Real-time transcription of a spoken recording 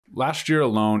Last year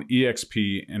alone,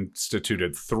 EXP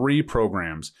instituted 3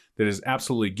 programs that is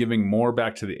absolutely giving more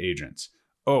back to the agents.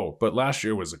 Oh, but last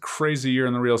year was a crazy year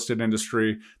in the real estate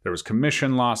industry. There was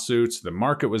commission lawsuits, the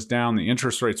market was down, the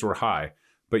interest rates were high.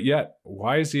 But yet,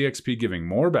 why is EXP giving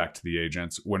more back to the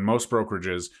agents when most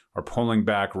brokerages are pulling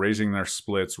back, raising their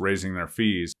splits, raising their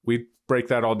fees? We break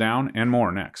that all down and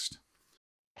more next.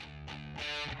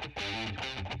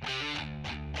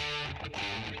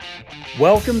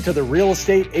 Welcome to the Real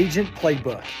Estate Agent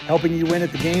Playbook, helping you win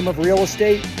at the game of real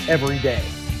estate every day.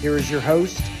 Here is your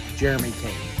host, Jeremy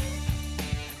Kane.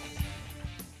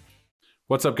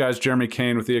 What's up, guys? Jeremy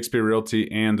Kane with EXP Realty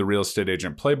and the Real Estate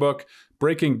Agent Playbook,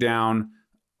 breaking down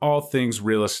all things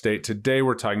real estate. Today,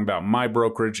 we're talking about my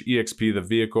brokerage, EXP, the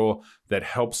vehicle that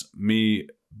helps me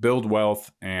build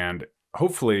wealth and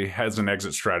hopefully has an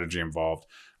exit strategy involved.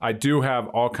 I do have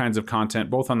all kinds of content,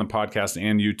 both on the podcast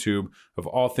and YouTube, of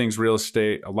all things real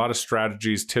estate, a lot of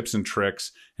strategies, tips and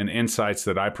tricks, and insights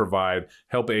that I provide,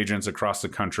 help agents across the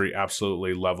country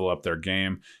absolutely level up their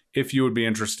game. If you would be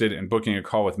interested in booking a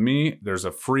call with me, there's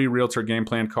a free realtor game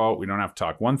plan call. We don't have to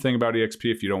talk one thing about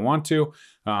EXP if you don't want to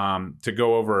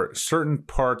go over certain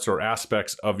parts or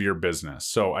aspects of your business.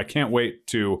 So I can't wait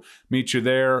to meet you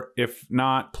there. If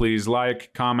not, please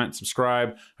like, comment,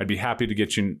 subscribe. I'd be happy to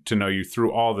get you to know you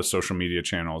through all the social media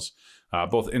channels.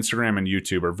 Both Instagram and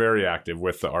YouTube are very active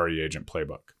with the RE Agent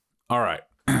Playbook. All right,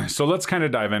 so let's kind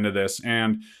of dive into this.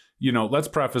 And, let's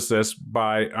preface this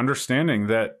by understanding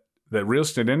that the real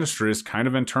estate industry is kind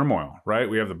of in turmoil, right?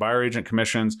 We have the buyer agent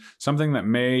commissions, something that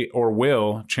may or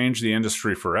will change the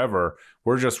industry forever.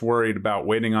 We're just worried about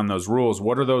waiting on those rules.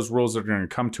 What are those rules that are going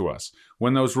to come to us?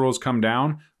 When those rules come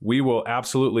down, we will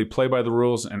absolutely play by the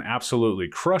rules and absolutely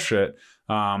crush it.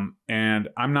 And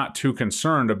I'm not too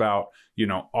concerned about,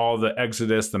 all the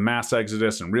exodus, the mass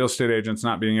exodus and real estate agents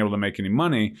not being able to make any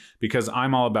money, because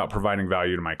I'm all about providing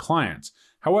value to my clients.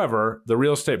 However, the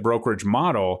real estate brokerage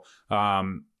model,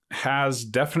 has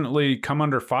definitely come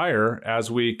under fire as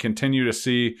we continue to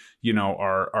see,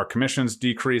 our commissions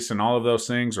decrease and all of those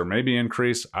things, or maybe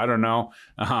increase. I don't know.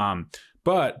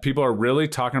 But people are really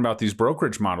talking about these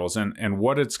brokerage models and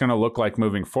what it's going to look like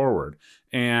moving forward.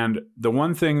 And the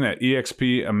one thing that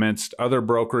EXP, amidst other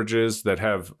brokerages that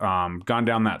have gone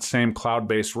down that same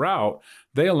cloud-based route,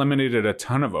 they eliminated a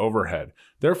ton of overhead.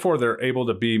 Therefore, they're able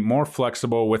to be more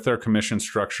flexible with their commission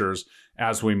structures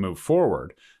as we move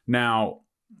forward. Now,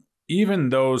 even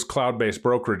those cloud-based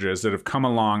brokerages that have come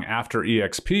along after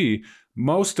EXP,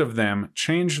 most of them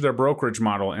changed their brokerage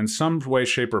model in some way,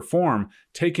 shape, or form,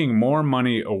 taking more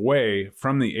money away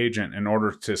from the agent in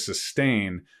order to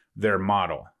sustain their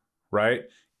model, right?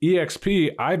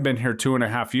 EXP, I've been here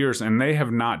 2.5 years and they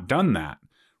have not done that,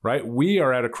 right? We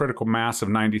are at a critical mass of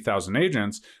 90,000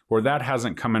 agents where that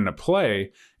hasn't come into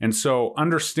play. And so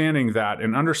understanding that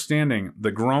and understanding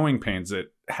the growing pains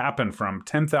that happen from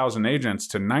 10,000 agents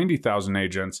to 90,000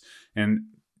 agents. And,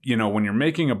 when you're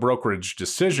making a brokerage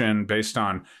decision based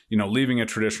on, leaving a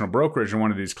traditional brokerage in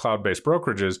one of these cloud-based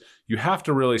brokerages, you have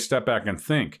to really step back and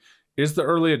think, is the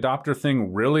early adopter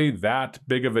thing really that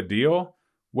big of a deal?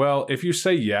 Well, if you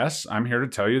say yes, I'm here to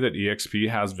tell you that EXP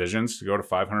has visions to go to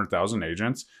 500,000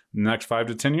 agents in the next 5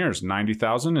 to 10 years.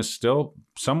 90,000 is still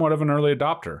somewhat of an early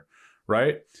adopter,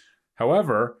 right?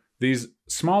 However, these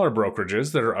smaller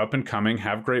brokerages that are up and coming,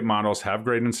 have great models, have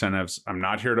great incentives. I'm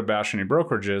not here to bash any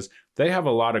brokerages. They have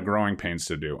a lot of growing pains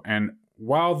to do. And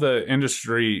while the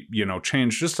industry,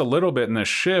 changed just a little bit in this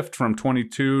shift from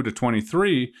 22 to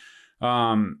 23,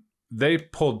 they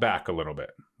pulled back a little bit,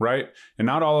 right? And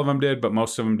not all of them did, but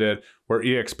most of them did, where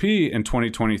EXP in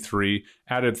 2023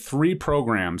 added 3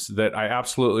 programs that I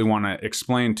absolutely want to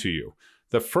explain to you.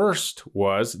 The first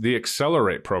was the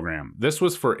Accelerate program. This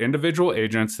was for individual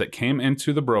agents that came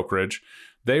into the brokerage.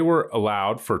 They were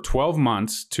allowed for 12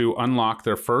 months to unlock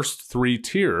their first 3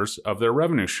 tiers of their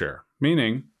revenue share,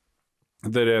 meaning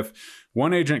that if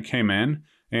one agent came in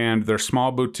and their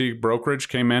small boutique brokerage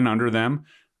came in under them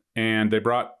and they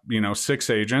brought, 6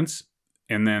 agents,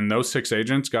 and then those 6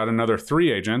 agents got another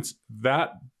 3 agents,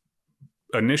 that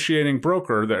initiating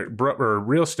broker, or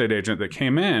real estate agent that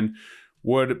came in,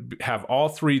 would have all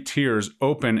 3 tiers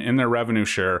open in their revenue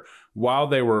share while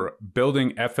they were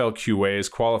building FLQAs,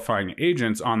 qualifying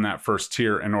agents on that first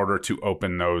tier in order to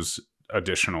open those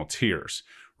additional tiers,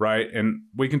 right? And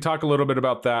we can talk a little bit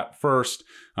about that first.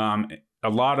 A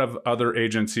lot of other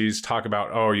agencies talk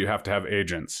about, you have to have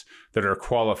agents that are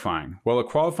qualifying. Well, a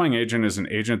qualifying agent is an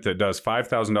agent that does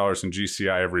 $5,000 in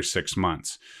GCI every 6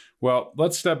 months. Well,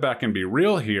 let's step back and be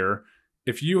real here.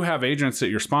 If you have agents that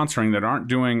you're sponsoring that aren't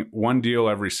doing one deal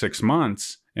every 6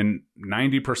 months in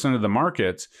 90% of the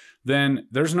markets, then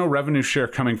there's no revenue share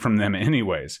coming from them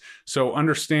anyways. So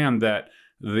understand that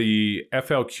the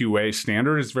FLQA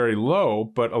standard is very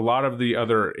low, but a lot of the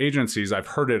other agencies, I've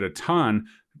heard it a ton,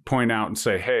 point out and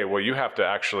say, hey, well, you have to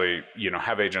actually,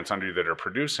 have agents under you that are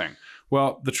producing.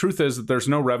 Well, the truth is that there's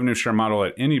no revenue share model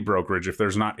at any brokerage if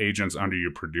there's not agents under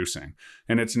you producing.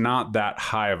 And it's not that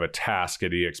high of a task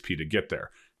at EXP to get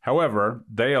there. However,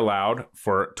 they allowed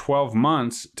for 12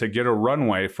 months to get a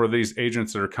runway for these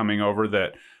agents that are coming over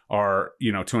that are,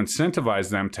 to incentivize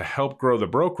them to help grow the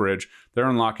brokerage. They're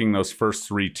unlocking those first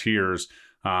 3 tiers.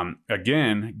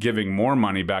 Again, giving more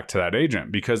money back to that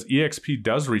agent, because EXP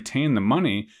does retain the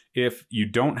money. If you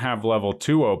don't have level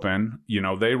 2 open,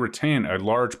 they retain a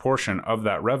large portion of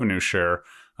that revenue share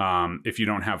if you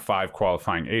don't have 5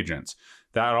 qualifying agents.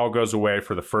 That all goes away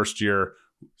for the first year.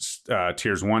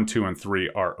 Tiers 1, 2, and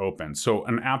 3 are open. So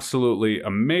an absolutely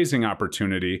amazing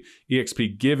opportunity.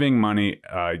 EXP giving money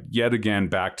yet again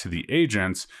back to the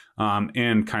agents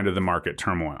in kind of the market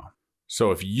turmoil.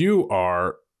 So if you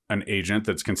are an agent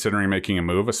that's considering making a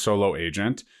move, a solo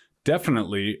agent,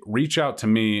 definitely reach out to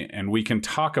me and we can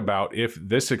talk about if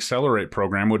this Accelerate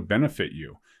program would benefit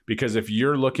you. Because if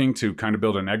you're looking to kind of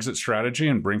build an exit strategy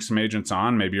and bring some agents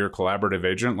on, maybe you're a collaborative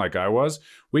agent like I was,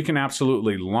 we can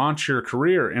absolutely launch your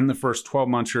career in the first 12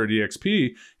 months you're at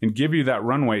EXP and give you that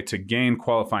runway to gain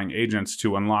qualifying agents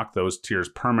to unlock those tiers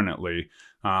permanently,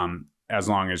 as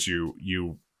long as you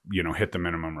hit the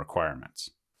minimum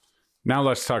requirements. Now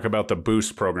let's talk about the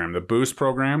Boost program. The Boost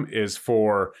program is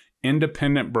for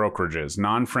independent brokerages,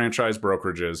 non-franchise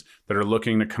brokerages that are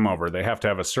looking to come over. They have to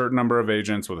have a certain number of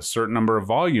agents with a certain number of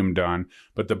volume done,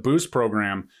 but the Boost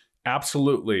program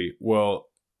absolutely will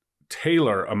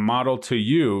tailor a model to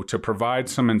you to provide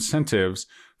some incentives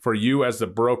for you as the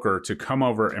broker to come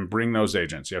over and bring those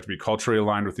agents. You have to be culturally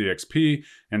aligned with EXP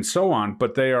and so on,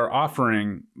 but they are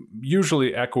offering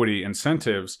usually equity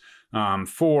incentives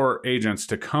for agents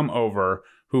to come over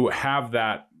who have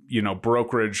that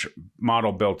brokerage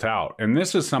model built out. And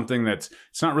this is something it's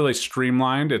not really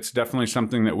streamlined. It's definitely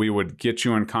something that we would get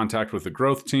you in contact with the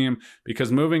growth team,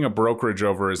 because moving a brokerage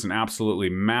over is an absolutely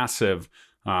massive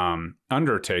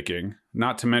undertaking,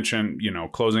 not to mention,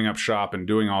 closing up shop and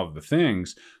doing all of the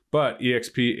things. But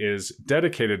EXP is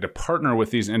dedicated to partner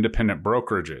with these independent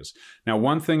brokerages. Now,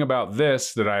 one thing about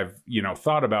this that I've,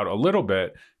 thought about a little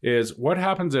bit is what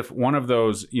happens if one of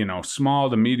those, small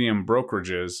to medium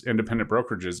brokerages, independent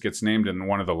brokerages, gets named in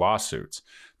one of the lawsuits.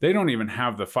 They don't even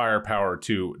have the firepower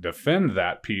to defend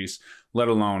that piece, let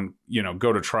alone,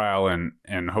 go to trial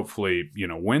and hopefully,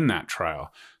 win that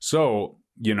trial. So,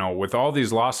 with all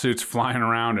these lawsuits flying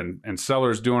around and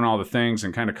sellers doing all the things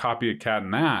and kind of copycat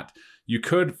and that, you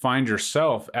could find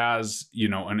yourself as,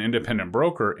 an independent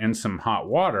broker in some hot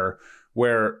water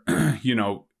where,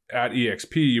 at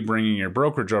EXP, you bringing your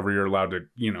brokerage over, you're allowed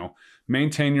to,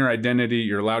 maintain your identity.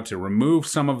 You're allowed to remove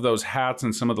some of those hats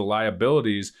and some of the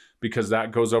liabilities, because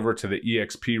that goes over to the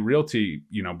EXP Realty,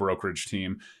 brokerage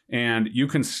team, and you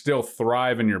can still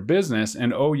thrive in your business.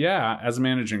 And oh yeah, as a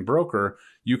managing broker,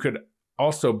 you could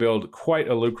also build quite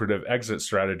a lucrative exit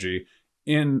strategy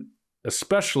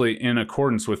especially in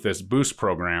accordance with this Boost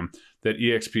program that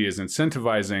EXP is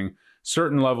incentivizing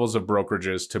certain levels of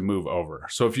brokerages to move over.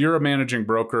 So if you're a managing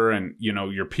broker and,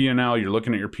 your P&L, you're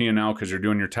looking at your P&L because you're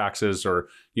doing your taxes, or,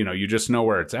 you just know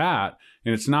where it's at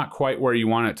and it's not quite where you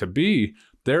want it to be,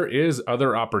 there is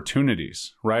other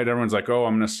opportunities, right? Everyone's like, oh,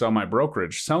 I'm going to sell my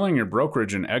brokerage. Selling your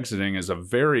brokerage and exiting is a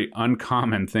very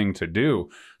uncommon thing to do.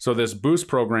 So this Boost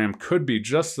program could be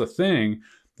just the thing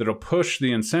that'll push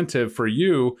the incentive for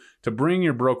you to bring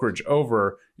your brokerage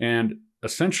over and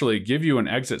essentially give you an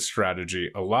exit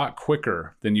strategy a lot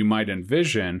quicker than you might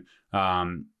envision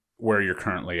where you're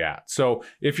currently at. So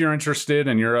if you're interested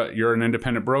and you're an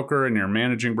independent broker and you're a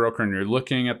managing broker and you're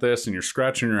looking at this and you're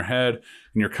scratching your head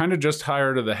and you're kind of just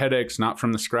tired of the headaches, not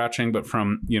from the scratching, but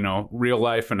from, real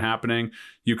life and happening,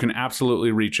 you can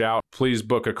absolutely reach out. Please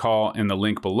book a call in the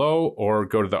link below or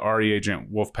go to the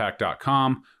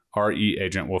reagentwolfpack.com,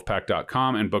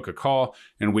 reagentwolfpack.com, and book a call,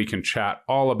 and we can chat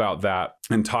all about that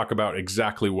and talk about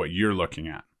exactly what you're looking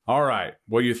at. All right.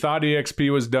 Well, you thought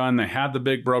EXP was done. They had the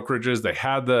big brokerages. They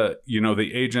had the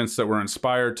agents that were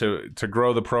inspired to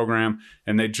grow the program,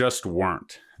 and they just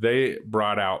weren't. They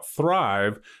brought out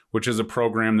Thrive, which is a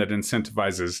program that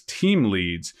incentivizes team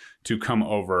leads to come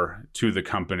over to the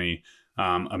company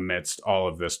amidst all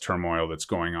of this turmoil that's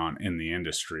going on in the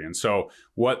industry. And so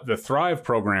what the Thrive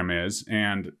program is,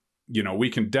 and we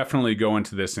can definitely go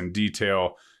into this in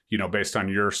detail, based on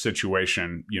your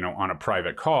situation, on a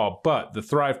private call. But the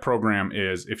Thrive program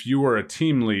is, if you were a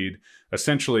team lead,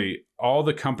 essentially all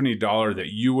the company dollar that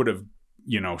you would have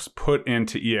put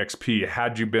into EXP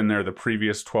had you been there the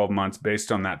previous 12 months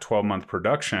based on that 12-month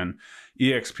production,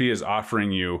 EXP is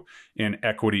offering you an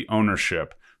equity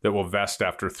ownership that will vest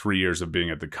after 3 years of being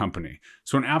at the company.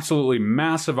 So an absolutely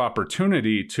massive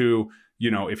opportunity to,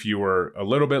 if you were a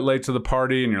little bit late to the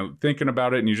party and you're thinking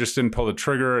about it and you just didn't pull the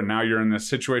trigger and now you're in this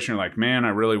situation, you're like, man, I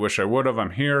really wish I would have,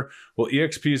 I'm here. Well,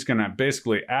 EXP is going to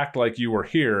basically act like you were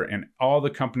here, and all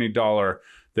the company dollar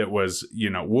that was,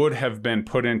 would have been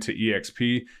put into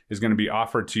EXP is going to be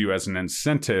offered to you as an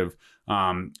incentive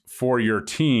for your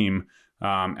team,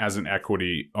 as an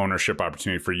equity ownership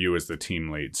opportunity for you as the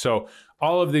team lead. So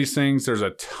all of these things, there's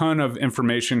a ton of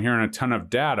information here and a ton of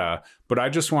data, but I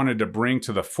just wanted to bring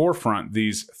to the forefront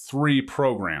these 3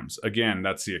 programs. Again,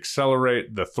 that's the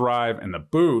Accelerate, the Thrive, and the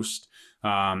Boost.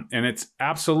 And it's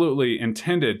absolutely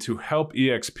intended to help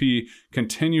EXP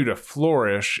continue to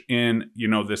flourish in,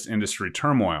 this industry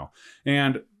turmoil.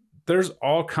 And there's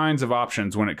all kinds of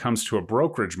options when it comes to a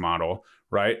brokerage model,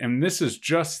 right? And this is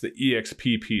just the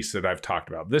EXP piece that I've talked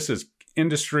about. This is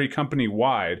industry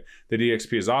company-wide that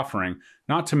EXP is offering,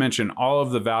 not to mention all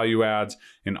of the value adds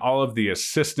and all of the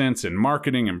assistance in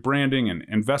marketing and branding and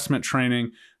investment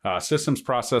training, systems,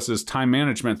 processes, time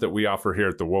management that we offer here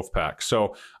at the Wolfpack.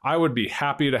 So I would be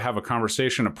happy to have a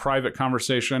conversation, a private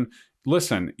conversation.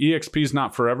 Listen, EXP is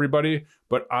not for everybody,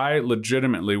 but I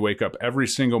legitimately wake up every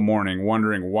single morning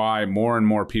wondering why more and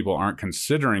more people aren't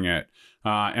considering it.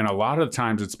 And a lot of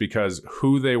times it's because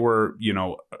who they were,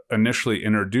 initially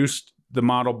introduced the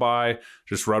model by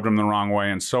just rubbed them the wrong way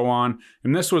and so on.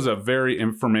 And this was a very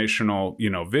informational,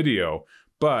 video,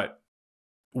 but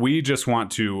we just want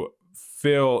to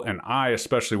fill, and I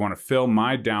especially want to fill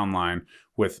my downline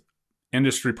with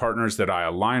industry partners that I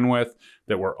align with,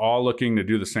 that we're all looking to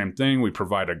do the same thing. We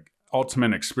provide an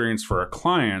ultimate experience for our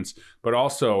clients, but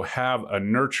also have a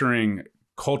nurturing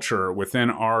culture within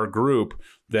our group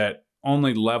that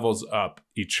only levels up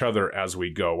each other as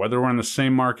we go. Whether we're in the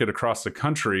same market across the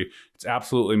country, it's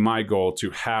absolutely my goal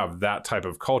to have that type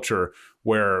of culture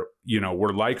where,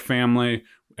 we're like family,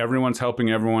 everyone's helping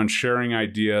everyone, sharing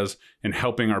ideas, and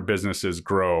helping our businesses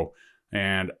grow.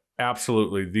 And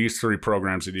absolutely, these 3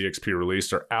 programs that EXP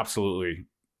released are absolutely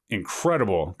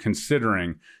incredible,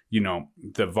 considering,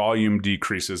 the volume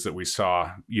decreases that we saw,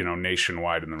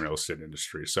 nationwide in the real estate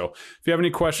industry. So if you have any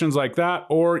questions like that,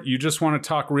 or you just want to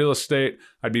talk real estate,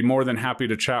 I'd be more than happy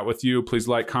to chat with you. Please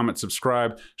like, comment,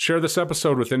 subscribe, share this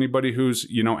episode with anybody who's,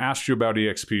 asked you about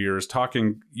EXP or is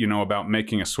talking, about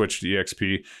making a switch to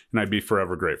EXP, and I'd be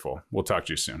forever grateful. We'll talk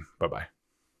to you soon. Bye-bye.